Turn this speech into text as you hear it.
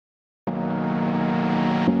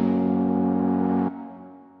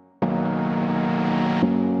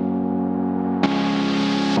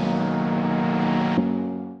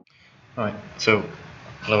So,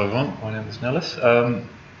 hello everyone, my name is Nellis.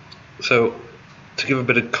 So, to give a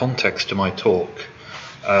bit of context to my talk,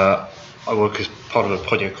 I work as part of a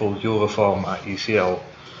project called Eurofarm at UCL.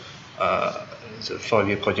 It's a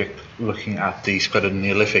 5-year project looking at the spread of the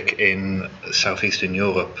Neolithic in southeastern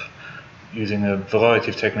Europe, using a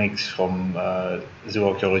variety of techniques from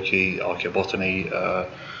zooarchaeology, archaeobotany,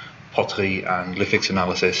 pottery and lithics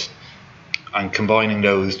analysis, and combining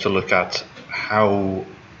those to look at how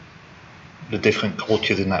the different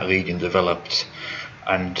cultures in that region developed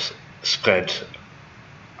and spread,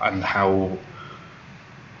 and how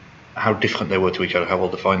different they were to each other, how well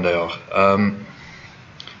defined they are.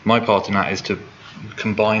 My part in that is to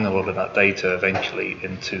combine a lot of that data eventually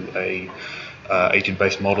into a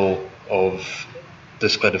agent-based model of the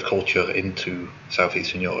spread of culture into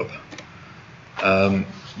southeastern Europe.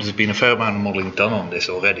 There's been a fair amount of modelling done on this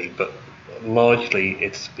already, but largely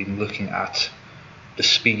it's been looking at the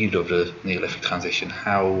speed of the Neolithic transition,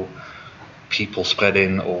 how people spread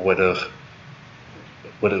in, or whether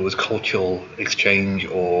it was cultural exchange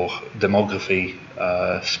or demography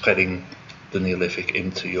spreading the Neolithic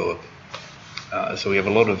into Europe. So we have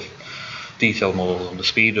a lot of detailed models on the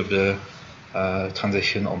speed of the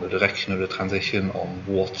transition, on the direction of the transition, on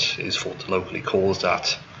what is thought to locally cause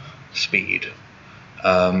that speed.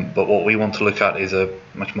 But what we want to look at is a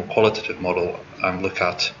much more qualitative model and look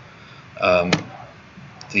at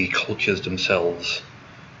the cultures themselves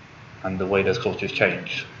and the way those cultures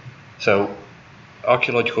change. So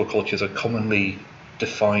archaeological cultures are commonly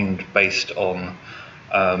defined based on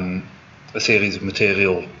a series of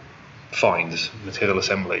material finds, material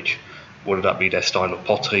assemblage, whether that be their style of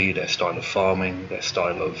pottery, their style of farming, their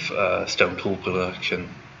style of stone tool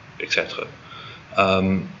production, etc.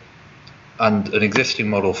 And an existing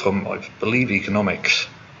model from, I believe, economics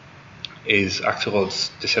is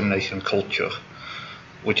Axelrod's dissemination culture,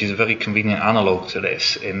 which is a very convenient analogue to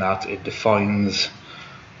this, in that it defines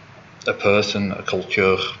a person, a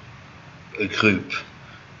culture, a group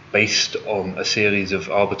based on a series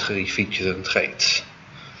of arbitrary features and traits.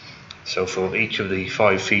 So for each of the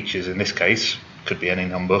 5 features, in this case, could be any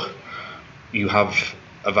number, you have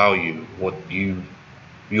a value,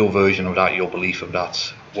 your version of that, your belief of that,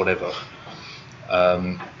 whatever.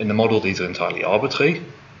 In the model, these are entirely arbitrary,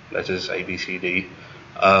 letters A, B, C, D,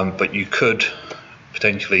 but you could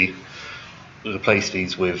potentially replace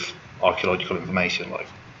these with archaeological information, like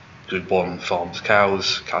group 1 farms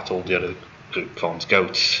cows, cattle, the other group farms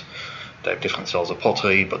goats. They have different styles of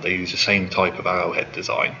pottery, but they use the same type of arrowhead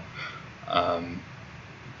design.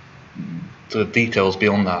 The details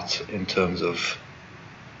beyond that, in terms of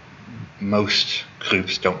most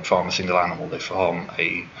groups don't farm a single animal, they farm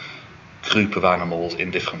a group of animals in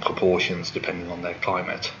different proportions depending on their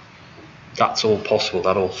climate. That's all possible,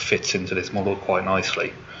 that all fits into this model quite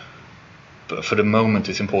nicely. But for the moment,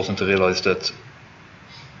 it's important to realise that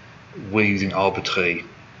we're using arbitrary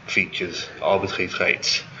features, arbitrary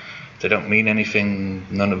traits. They don't mean anything,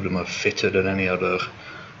 none of them are fitter than any other.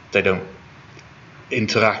 They don't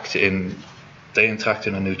interact they interact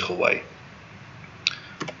in a neutral way.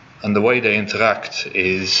 And the way they interact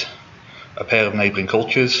is a pair of neighbouring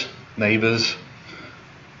cultures, neighbours,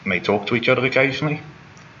 may talk to each other occasionally,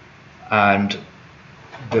 and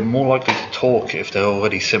they're more likely to talk if they're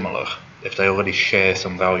already similar, if they already share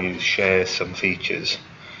some values, share some features.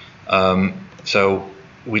 So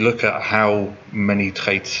we look at how many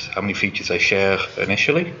traits, how many features they share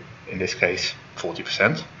initially, in this case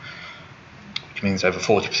 40%, which means they have a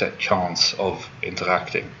 40% chance of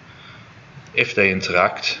interacting. If they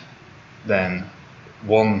interact, then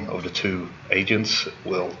one of the 2 agents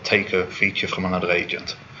will take a feature from another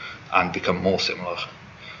agent and become more similar.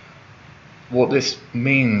 What this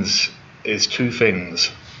means is 2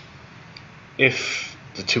 things. If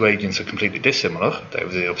the 2 agents are completely dissimilar, they have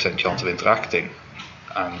a 0% chance of interacting,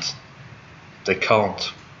 and they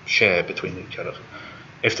can't share between each other.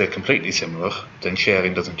 If they're completely similar, then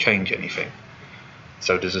sharing doesn't change anything.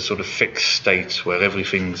 So there's a sort of fixed state where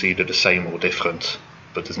everything's either the same or different,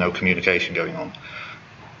 but there's no communication going on.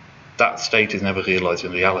 That state is never realised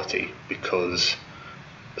in reality, because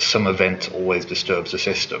some event always disturbs the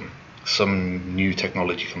system. Some new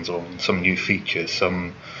technology comes along, some new feature,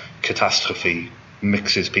 some catastrophe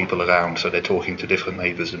mixes people around, so they're talking to different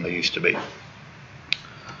neighbours than they used to be.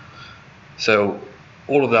 So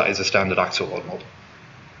all of that is a standard Axelrod model,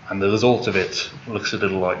 and the result of it looks a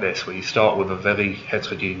little like this, where you start with a very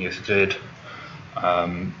heterogeneous grid,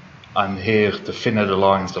 and here the thinner the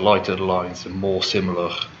lines, the lighter the lines, the more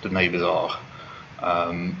similar the neighbours are.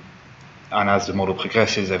 And as the model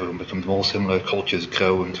progresses, everyone becomes more similar, cultures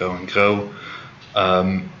grow and grow and grow,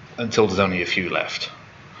 until there's only a few left.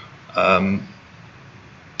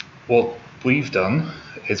 what we've done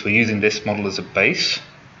is we're using this model as a base.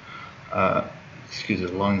 Excuse me,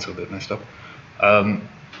 the lines are a bit messed up. We're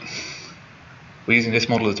using this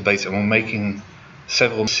model as a base, and we're making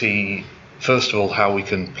several. See, first of all, how we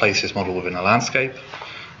can place this model within a landscape,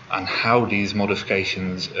 and how these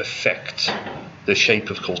modifications affect the shape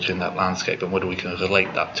of culture in that landscape, and whether we can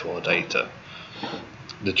relate that to our data.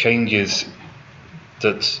 The changes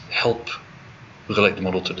that help relate the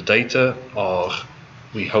model to the data are,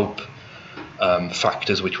 we hope,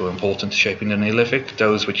 factors which were important to shaping the Neolithic.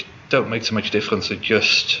 Those which don't make so much difference are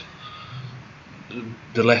just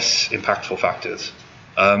the less impactful factors.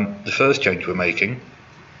 The first change we're making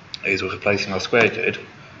is we're replacing our square grid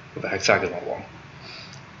with a hexagonal one.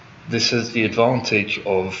 This has the advantage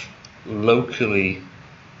of locally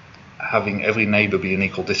having every neighbour be an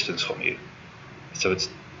equal distance from you. So it's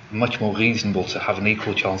much more reasonable to have an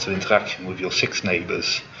equal chance of interaction with your 6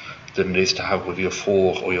 neighbours than it is to have with your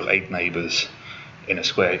 4 or your 8 neighbours in a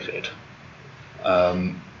square grid.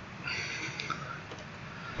 And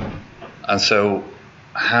so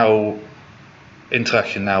how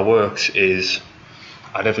interaction now works is,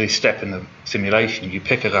 at every step in the simulation, you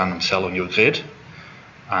pick a random cell on your grid,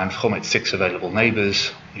 and from its 6 available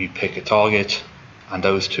neighbours, you pick a target, and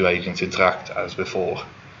those 2 agents interact as before.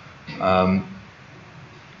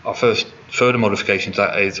 Our first further modification to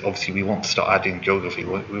that is, obviously, we want to start adding geography.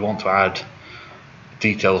 We want to add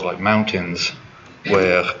details like mountains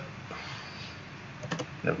where,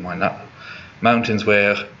 never mind that, mountains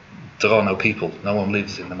where there are no people, no one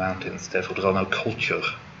lives in the mountains, therefore there are no culture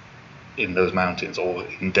in those mountains, or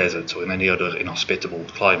in deserts, or in any other inhospitable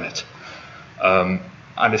climate. And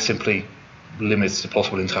it simply limits the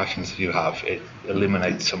possible interactions that you have. It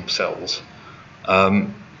eliminates some cells.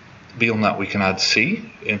 Beyond that, we can add sea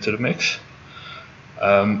into the mix.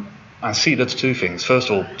 And sea does 2 things. First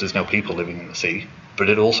of all, there's no people living in the sea, but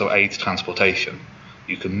it also aids transportation.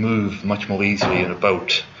 You can move much more easily in a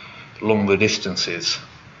boat longer distances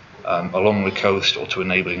along the coast or to a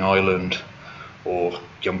neighbouring island, or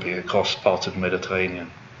jumping across parts of the Mediterranean.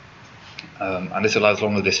 And this allows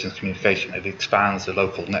longer distance communication. It expands the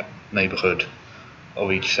local neighbourhood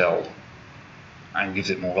of each cell and gives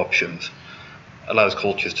it more options. Allows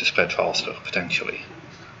cultures to spread faster, potentially.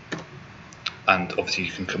 And obviously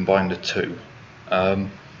you can combine the 2. The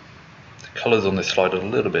colours on this slide are a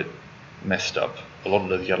little bit messed up. A lot of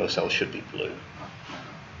those yellow cells should be blue.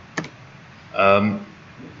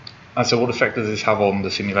 And so what effect does this have on the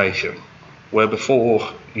simulation? Where before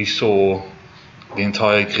you saw the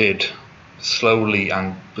entire grid slowly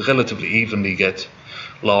and relatively evenly get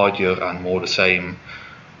larger and more the same,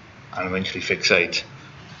 and eventually fixate.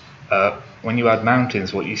 When you add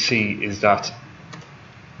mountains, what you see is that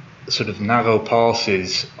sort of narrow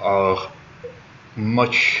passes are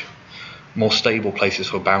much more stable places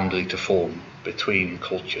for a boundary to form between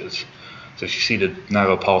cultures. So if you see the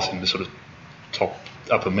narrow pass in the sort of top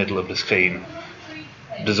upper middle of the screen,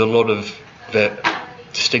 there's a lot of the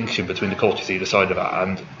distinction between the cultures either side of that,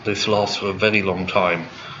 and this lasts for a very long time,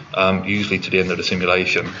 usually to the end of the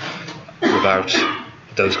simulation, without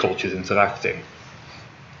those cultures interacting.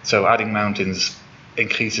 So adding mountains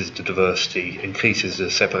increases the diversity, increases the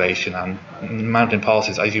separation, and mountain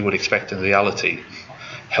passes, as you would expect in reality,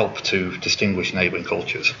 help to distinguish neighbouring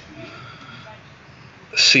cultures.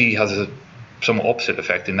 Sea has a somewhat opposite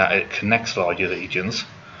effect in that it connects larger regions.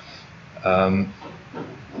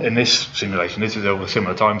 In this simulation, this is over a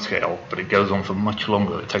similar time scale, but it goes on for much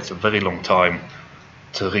longer. It takes a very long time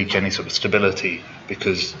to reach any sort of stability,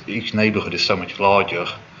 because each neighbourhood is so much larger,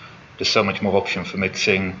 there's so much more option for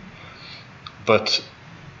mixing, but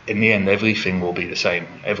in the end everything will be the same.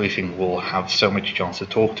 Everything will have so much chance to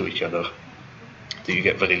talk to each other that you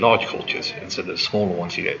get very large cultures instead of smaller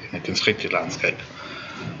ones you get in a constricted landscape.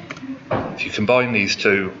 If you combine these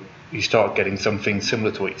 2, you start getting something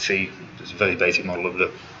similar to what you see. It's a very basic model of the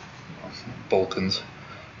Balkans.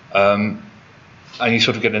 And you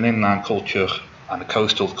sort of get an inland culture and a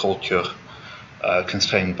coastal culture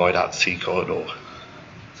constrained by that sea corridor.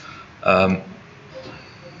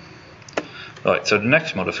 Right, so the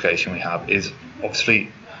next modification we have is,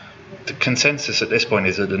 obviously, the consensus at this point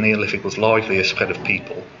is that the Neolithic was largely a spread of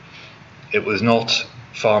people. It was not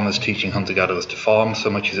farmers teaching hunter-gatherers to farm so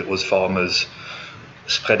much as it was farmers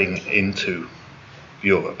spreading into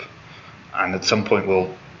Europe. And at some point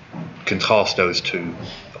we'll contrast those 2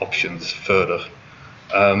 options further.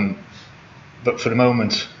 But for the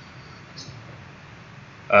moment,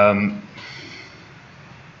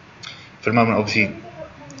 obviously,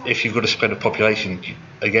 if you've got a spread of population,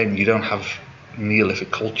 again, you don't have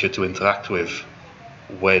Neolithic culture to interact with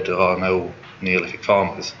where there are no Neolithic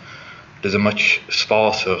farmers. There's a much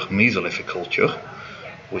sparser mesolithic culture,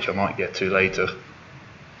 which I might get to later.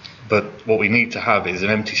 But what we need to have is an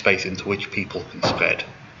empty space into which people can spread.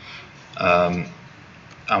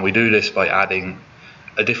 And we do this by adding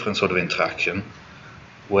a different sort of interaction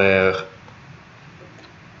where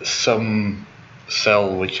some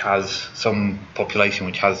cell which has some population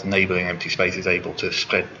which has neighbouring empty space is able to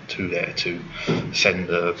spread to there to send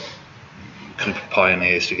a group of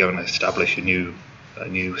pioneers to go and establish a new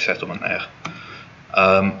settlement there.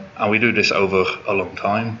 And we do this over a long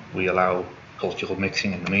time. We allow cultural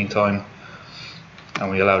mixing in the meantime,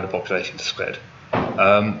 and we allow the population to spread.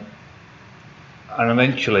 And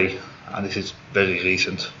eventually, and this is very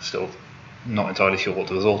recent, still not entirely sure what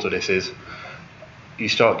the result of this is, you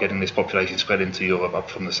start getting this population spread into Europe up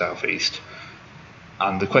from the southeast.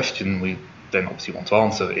 And the question we then obviously want to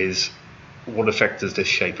answer is, what effect does this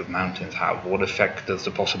shape of mountains have? What effect does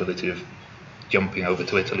the possibility of jumping over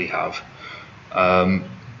to Italy have? And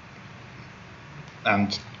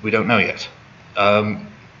we don't know yet. And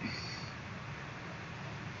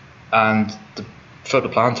the further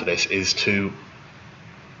plan to this is to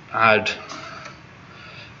add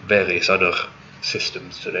various other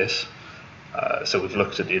systems to this. So we've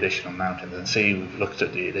looked at the addition of mountains and sea, we've looked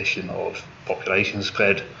at the addition of population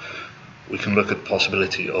spread. We can look at the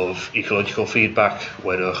possibility of ecological feedback,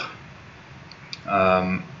 whether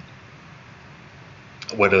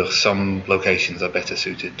some locations are better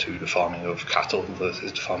suited to the farming of cattle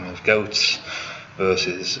versus the farming of goats,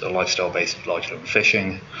 versus a lifestyle based largely on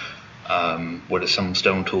fishing, whether some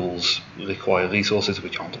stone tools require resources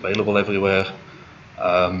which aren't available everywhere.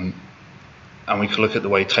 And we could look at the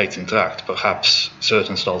way traits interact. Perhaps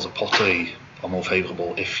certain styles of pottery are more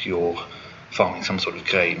favourable if you're farming some sort of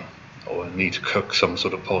grain or need to cook some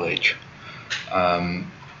sort of porridge. And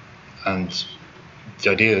the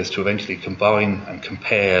idea is to eventually combine and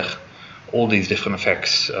compare all these different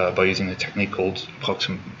effects by using a technique called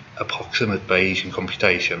approximate Bayesian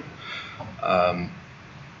computation,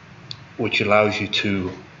 which allows you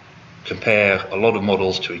to compare a lot of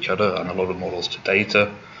models to each other and a lot of models to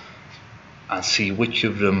data, and see which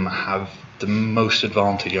of them have the most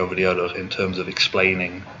advantage over the other in terms of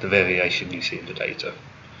explaining the variation you see in the data.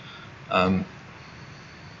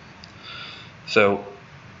 So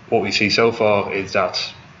what we see so far is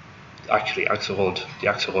that actually the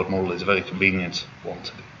Axelrod model is a very convenient one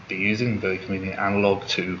to be using, very convenient analog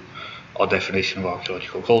to our definition of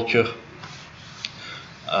archaeological culture.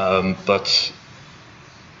 But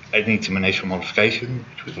it needs some initial modification,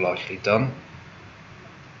 which we've largely done.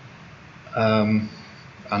 And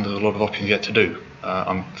there's a lot of options yet to do.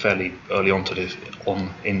 I'm fairly early on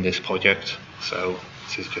in this project, so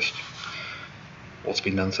this is just what's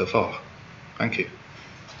been done so far. Thank you.